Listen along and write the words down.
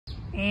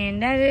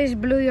And that is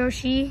Blue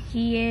Yoshi.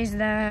 He is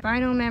the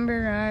final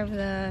member of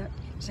the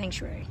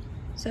sanctuary.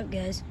 What's up,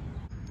 guys?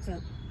 What's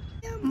up?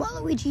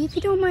 Waluigi, if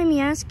you don't mind me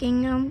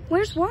asking,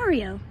 where's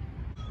Wario?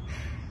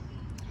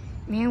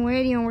 Me and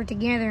Eddie were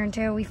together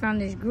until we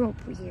found this group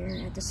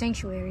here at the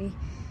sanctuary.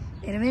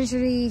 And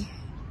eventually,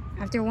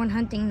 after one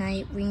hunting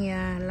night, we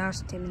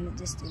lost him in the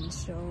distance,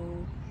 so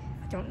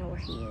I don't know where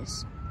he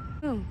is.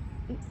 Oh,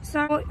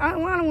 so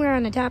while we're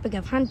on the topic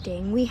of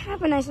hunting, we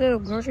have a nice little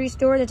grocery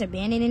store that's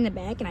abandoned in the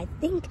back, and I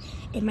think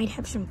it might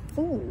have some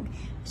food.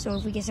 So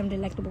if we get some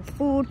delectable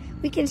food,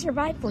 we can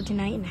survive for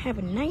tonight and have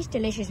a nice,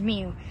 delicious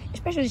meal.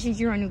 Especially since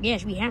you're a new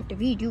guest, we have to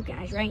feed you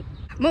guys, right?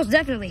 Most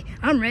definitely,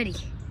 I'm ready.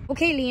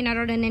 Okay,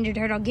 Leonardo the Ninja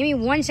Turtle, give me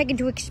 1 second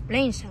to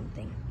explain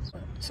something.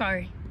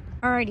 Sorry.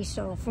 Alrighty,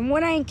 so from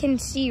what I can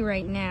see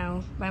right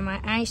now, by my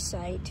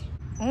eyesight,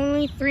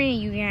 only 3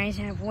 of you guys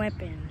have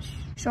weapons.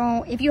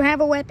 So if you have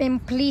a weapon,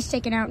 please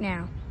take it out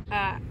now.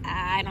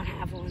 I don't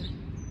have one.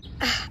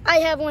 I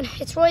have one.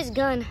 It's Roy's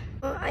gun.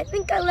 I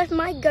think I left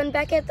my gun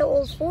back at the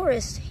old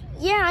forest.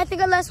 Yeah, I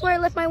think that's where I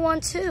left my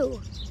wand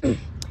too.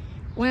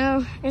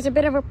 Well, it's a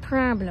bit of a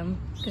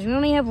problem, because we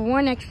only have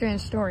 1 extra in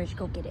storage.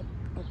 Go get it.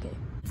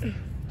 Okay.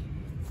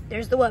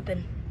 There's the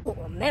weapon. Oh,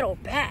 a metal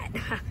bat.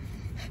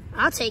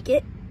 I'll take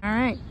it. All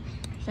right.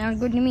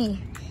 Sounds good to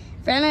me.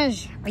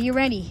 Fellas, are you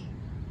ready?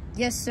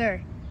 Yes,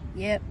 sir.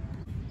 Yep.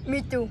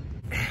 Me too.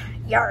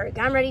 Yarg,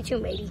 I'm ready too,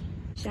 matey.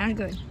 Sounds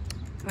good.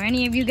 Are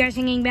any of you guys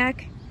hanging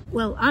back?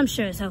 Well, I'm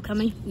sure as hell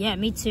coming. Yeah,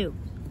 me too.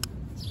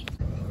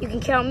 You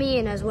can count me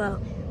in as well.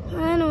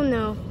 I don't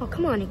know. Oh,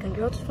 come on, Icon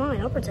Girl. It's fine.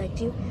 I'll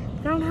protect you.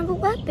 But I don't have a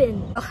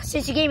weapon. Oh,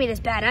 since you gave me this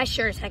bat, I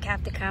sure as heck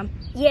have to come.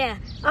 Yeah,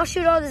 I'll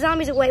shoot all the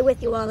zombies away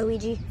with you,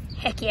 Waluigi.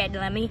 Heck yeah,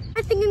 Lemmy.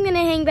 I think I'm gonna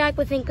hang back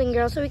with Inkling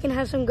Girl so we can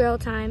have some girl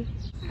time.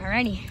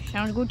 Alrighty,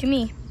 sounds good to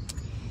me.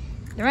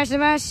 The rest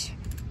of us,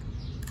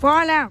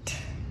 fall out.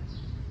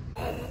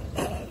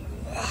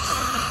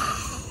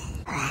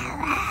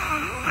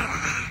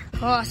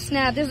 Oh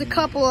snap, there's a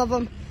couple of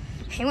them.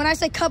 And when I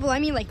say couple, I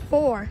mean like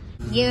 4.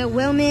 Yeah,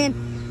 well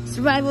man,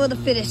 survival of the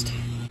fittest.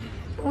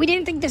 We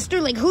didn't think this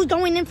through, like who's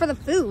going in for the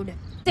food?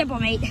 Simple,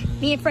 mate.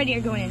 Me and Freddy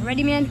are going in.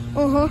 Ready, man?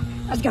 Uh-huh,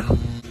 let's go.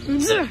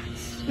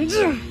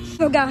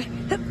 Oh God.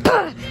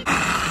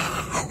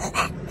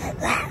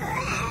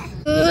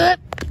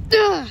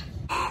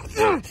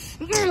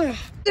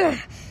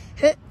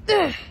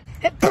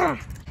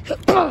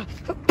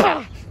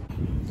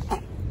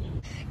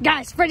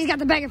 Guys, Freddy's got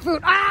the bag of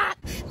food. Ah!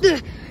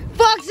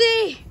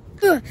 Foxy!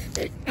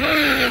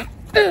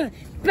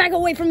 Back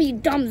away from me, you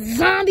dumb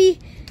zombie!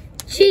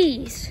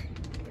 Jeez.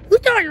 Who's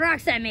throwing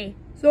rocks at me?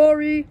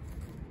 Sorry.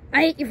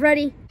 I hate you,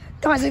 Freddy.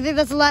 Guys, I think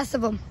that's the last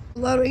of them.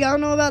 Well, we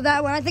don't know about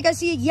that one. I think I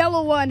see a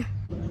yellow one.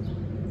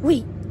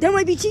 Wait, that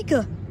might be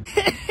Chica.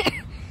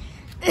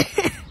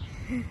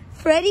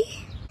 Freddy?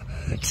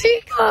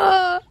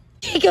 Chica!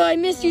 Chica, I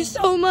miss you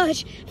so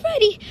much.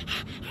 Freddy,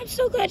 I'm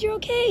so glad you're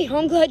okay.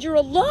 I'm glad you're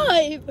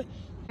alive.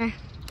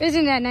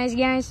 Isn't that nice,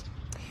 guys?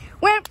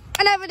 Well,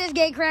 enough of this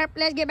gay crap.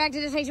 Let's get back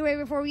to the sanctuary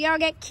before we all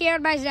get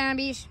killed by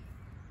zombies.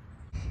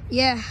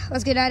 Yeah,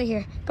 let's get out of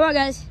here. Come on,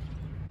 guys.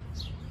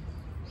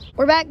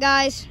 We're back,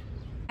 guys.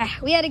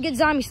 We had a good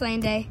zombie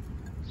slaying day.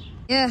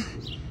 Yeah,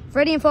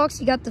 Freddy and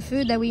Foxy got the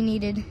food that we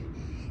needed.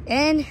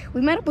 And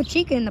we met up with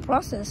Chica in the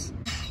process.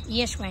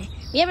 Yes, Way.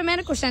 We have a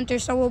medical center,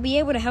 so we'll be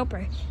able to help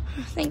her.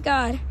 Thank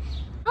God.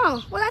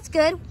 Oh, well, that's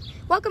good.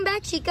 Welcome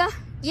back, Chica.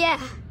 Yeah.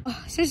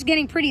 Oh, so it's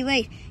getting pretty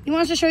late. You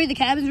want us to show you the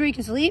cabins where you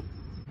can sleep?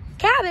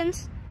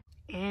 Cabins?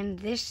 And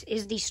this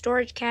is the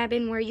storage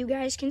cabin where you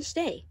guys can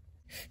stay.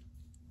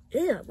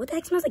 Ew, what the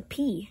heck smells like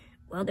pee?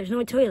 Well, there's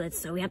no toilets,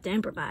 so we have to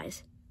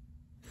improvise.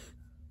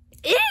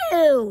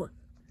 Ew!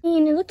 I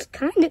mean, it looks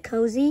kind of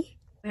cozy.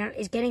 Well,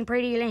 it's getting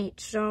pretty late,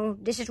 so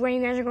this is where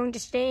you guys are going to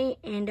stay.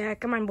 And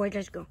come on, boys,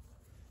 let's go.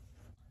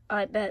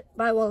 I bet.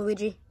 Bye,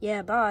 Waluigi.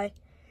 Yeah, bye.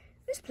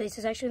 This place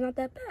is actually not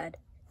that bad.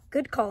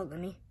 Good call,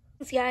 Lemmy.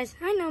 Thanks, guys.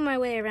 I know my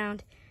way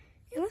around.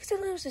 It looks a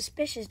little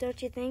suspicious,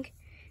 don't you think?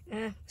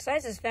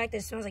 Besides the fact that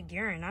it smells like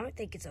urine, I would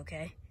think it's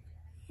okay.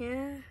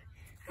 Yeah,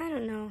 I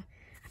don't know.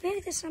 I feel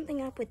like there's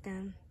something up with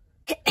them.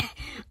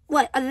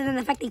 What, other than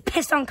the fact they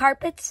pissed on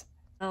carpets?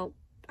 Oh,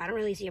 I don't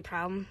really see a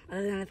problem,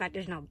 other than the fact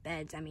there's no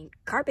beds. I mean,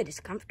 carpet is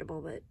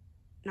comfortable, but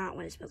not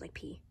when it smells like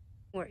pee.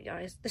 Don't worry,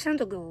 guys. The scent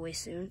will go away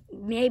soon.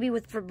 Maybe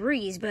with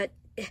Febreze, but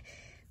it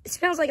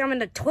smells like I'm in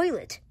the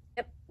toilet.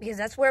 Yep, because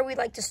that's where we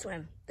like to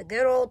swim. The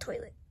good old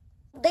toilet.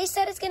 They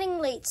said it's getting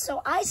late,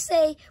 so I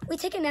say we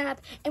take a nap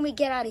and we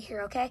get out of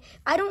here, okay?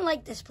 I don't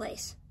like this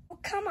place. Oh,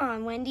 come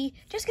on, Wendy.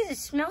 Just because it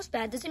smells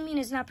bad doesn't mean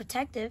it's not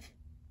protective.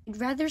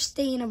 I'd rather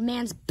stay in a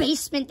man's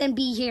basement than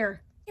be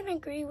here. I can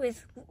agree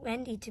with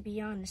Wendy, to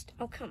be honest.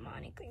 Oh, come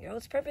on, Inkling Girl.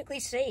 It's perfectly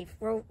safe.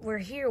 We're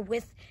here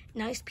with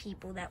nice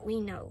people that we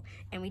know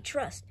and we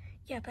trust.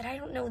 Yeah, but I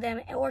don't know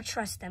them or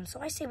trust them, so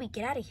I say we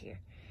get out of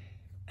here.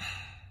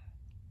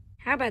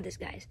 How about this,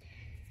 guys?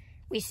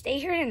 We stay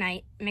here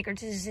tonight and make our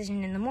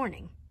decision in the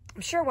morning.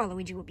 I'm sure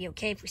Waluigi will be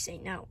okay if we say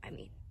no. I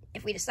mean,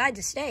 if we decide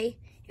to stay,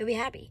 he'll be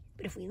happy.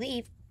 But if we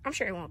leave, I'm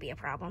sure it won't be a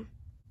problem.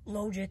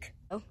 Logic.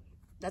 Oh,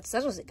 that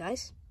settles it,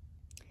 guys.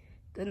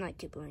 Good night,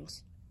 2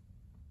 points.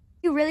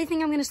 You really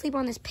think I'm going to sleep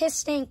on this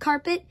piss-stained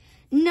carpet?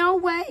 No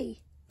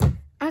way.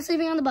 I'm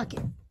sleeping on the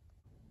bucket.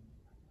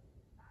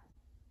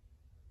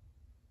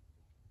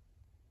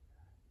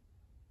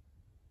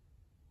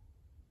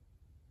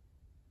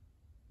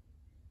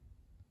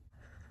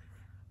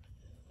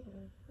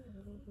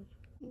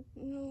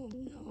 No,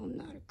 I'm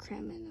not a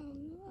criminal.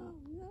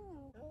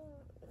 No,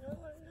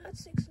 I'm not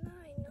 6'9".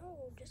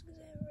 No, just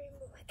because I have a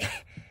rainbow.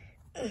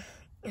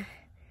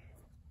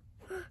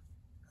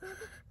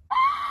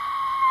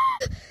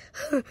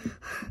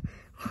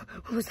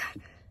 What was that?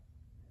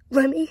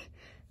 Lemmy?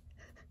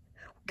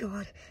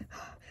 God.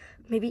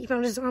 Maybe he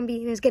found a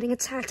zombie and is getting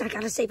attacked. I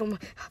gotta save him.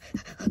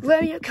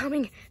 Lemmy, I'm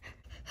coming.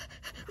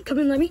 I'm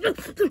coming, Lemmy.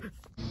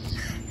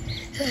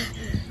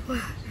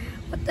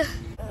 What the?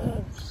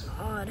 Oh,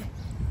 God.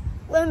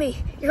 Lemmy,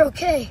 you're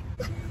okay.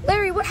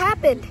 Larry, what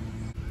happened?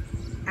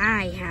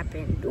 I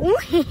happened.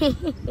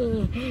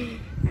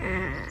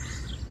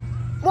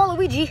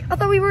 Waluigi, I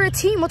thought we were a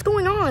team. What's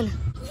going on?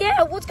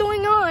 Yeah, what's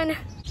going on?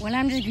 Well,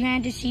 I'm just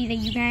glad to see that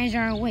you guys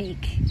are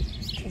awake.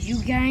 Because you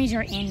guys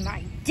are in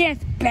my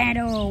death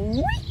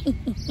battle.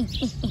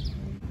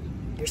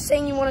 You're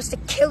saying you want us to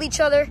kill each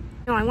other?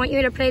 No, I want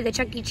you to play the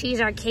Chuck E. Cheese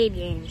arcade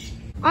games.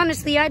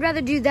 Honestly, I'd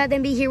rather do that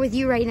than be here with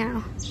you right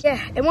now.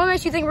 Yeah, and what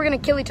makes you think we're gonna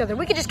kill each other?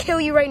 We could just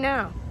kill you right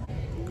now.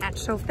 Not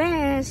so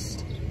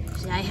fast.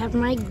 See, I have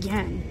my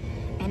gun.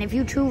 And if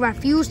you two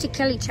refuse to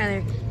kill each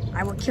other,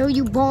 I will kill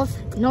you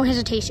both, no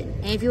hesitation.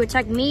 And if you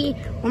attack me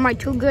or my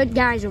 2 good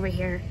guys over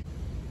here,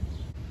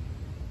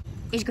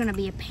 it's gonna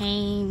be a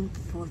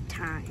painful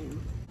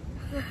time.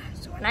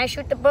 So when I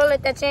shoot the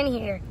bullet that's in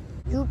here,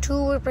 you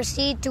two will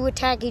proceed to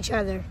attack each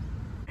other.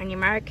 On your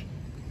mark,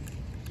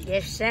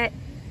 get set,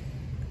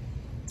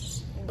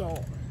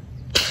 go.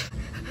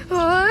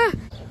 Oh,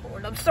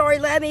 I'm sorry,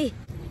 Lemmy.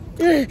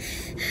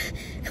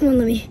 Come on,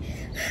 Lemmy.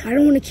 I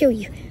don't want to kill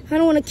you. I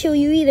don't want to kill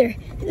you either.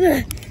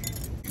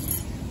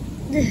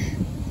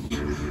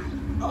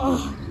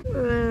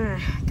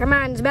 Come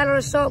on, this battle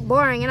is so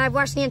boring, and I've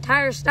watched the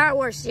entire Star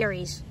Wars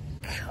series.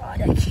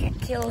 God, I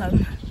can't kill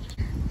him.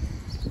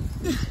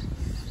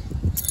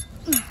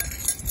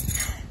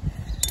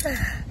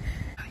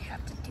 I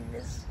have to do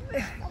this.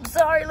 I'm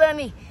sorry,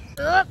 Lemmy.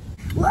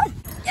 What?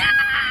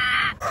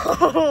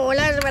 Oh,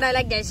 that's what I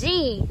like to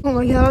see. Oh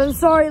my God, I'm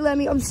sorry,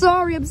 Lemmy. I'm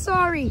sorry.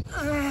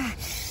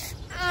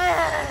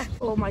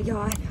 Oh my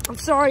God, I'm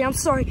sorry.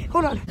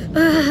 Hold on.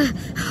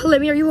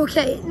 Lemmy, are you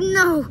okay?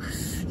 No,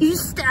 you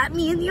stabbed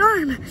me in the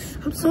arm.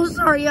 I'm so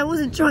sorry, I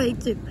wasn't trying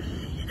to.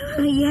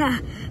 Yeah,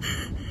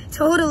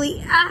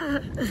 totally.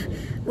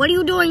 What are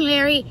you doing,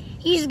 Larry?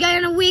 He's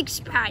got a weak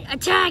spot.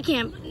 Attack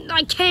him.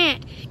 I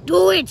can't.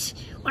 Do it,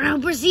 or I'll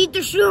proceed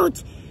to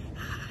shoot.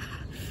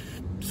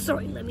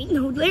 Sorry, Lemmy.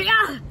 No, Larry.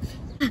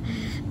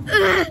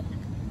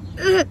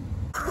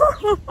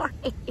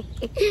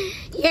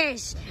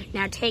 Yes,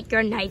 now take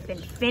your knife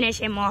and finish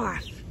him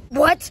off.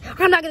 What?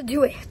 I'm not gonna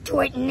do it. Do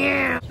it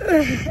now.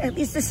 At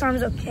least this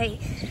arm's okay.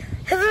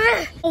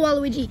 Oh,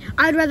 Waluigi,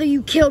 I'd rather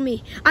you kill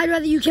me.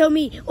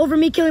 Over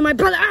me killing my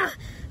brother.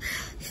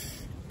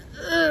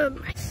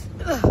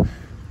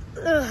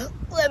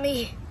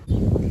 Lemmy.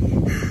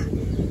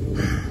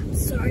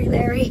 Sorry,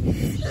 Larry.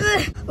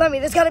 Lemmy,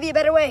 there's gotta be a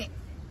better way.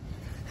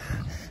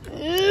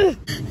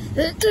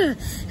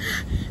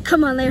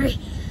 Come on, Larry.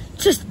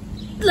 Just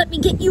let me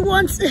get you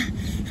once.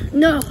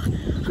 No,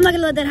 I'm not gonna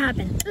let that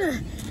happen.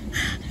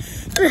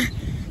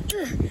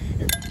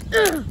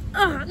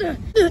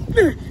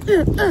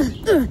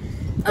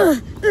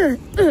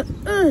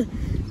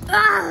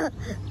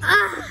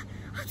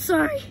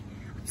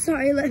 I'm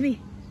sorry,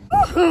 Lemmy.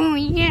 Oh,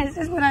 yes,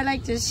 that's what I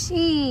like to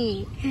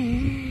see.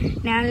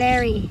 Now,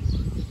 Larry,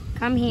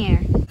 come here.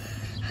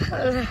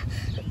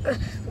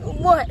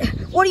 What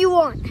do you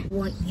want? I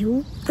want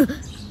you to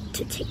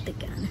take the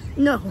gun.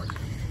 No,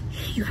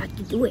 you have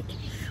to do it.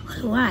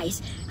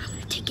 Otherwise, I'm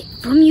gonna take it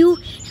from you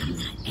and I'm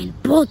gonna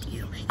end both of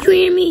you. You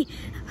hear me?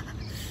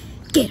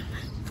 Get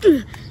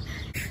him.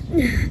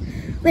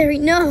 Larry,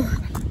 no.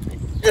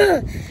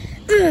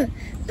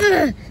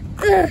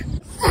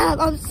 Stop.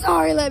 I'm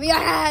sorry, Lemmy. I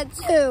had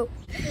to.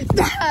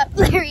 Stop,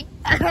 Larry.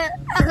 You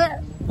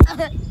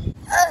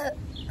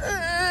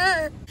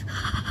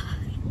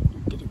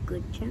did a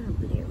good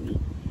job, Larry.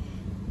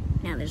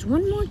 Now, there's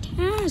one more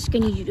task I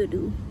need you to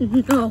do.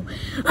 No,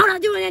 I'm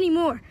not doing any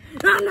more.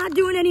 I'm not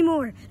doing any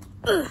more.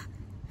 You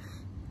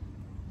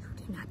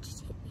did not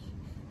just hit me.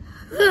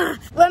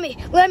 Lemmy.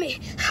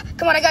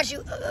 Come on, I got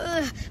you.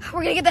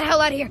 We're gonna get the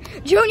hell out of here.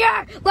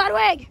 Junior,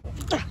 Ludwig.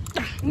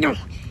 No,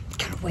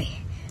 get away.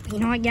 You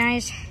know what,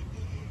 guys?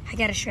 I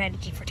got a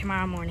strategy for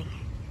tomorrow morning.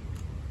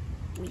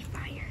 We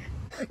fire.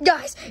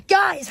 Guys.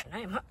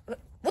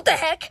 What the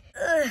heck?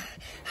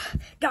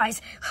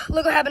 Guys,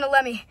 look what happened to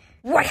Lemmy.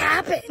 What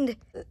happened?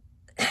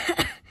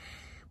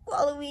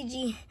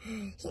 Waluigi,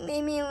 he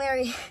made me and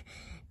Larry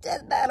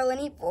death battle and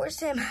he forced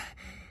him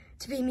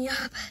to beat me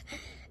up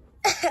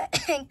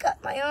and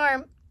cut my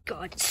arm.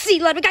 God, see,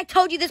 Ludwig, I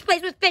told you this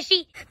place was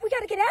fishy. We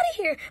gotta get out of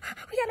here.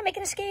 We gotta make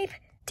an escape.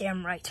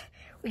 Damn right.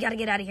 We gotta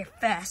get out of here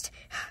fast.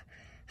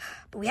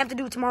 But we have to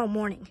do it tomorrow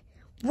morning.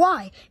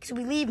 Why? Because if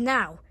we leave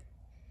now,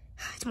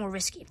 it's more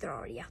risky if they're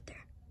already out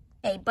there.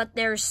 Hey, but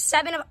there's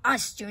 7 of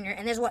us, Junior,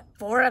 and there's, what,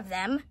 4 of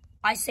them?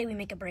 I say we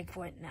make a break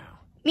for it now.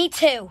 Me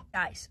too.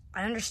 Guys,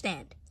 I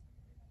understand.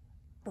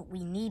 But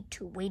we need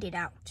to wait it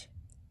out.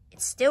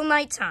 It's still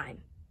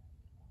nighttime.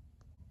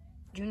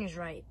 Junior's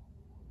right.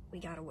 We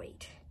gotta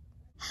wait.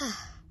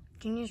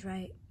 Junior's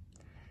right.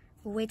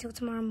 We'll wait till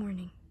tomorrow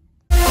morning.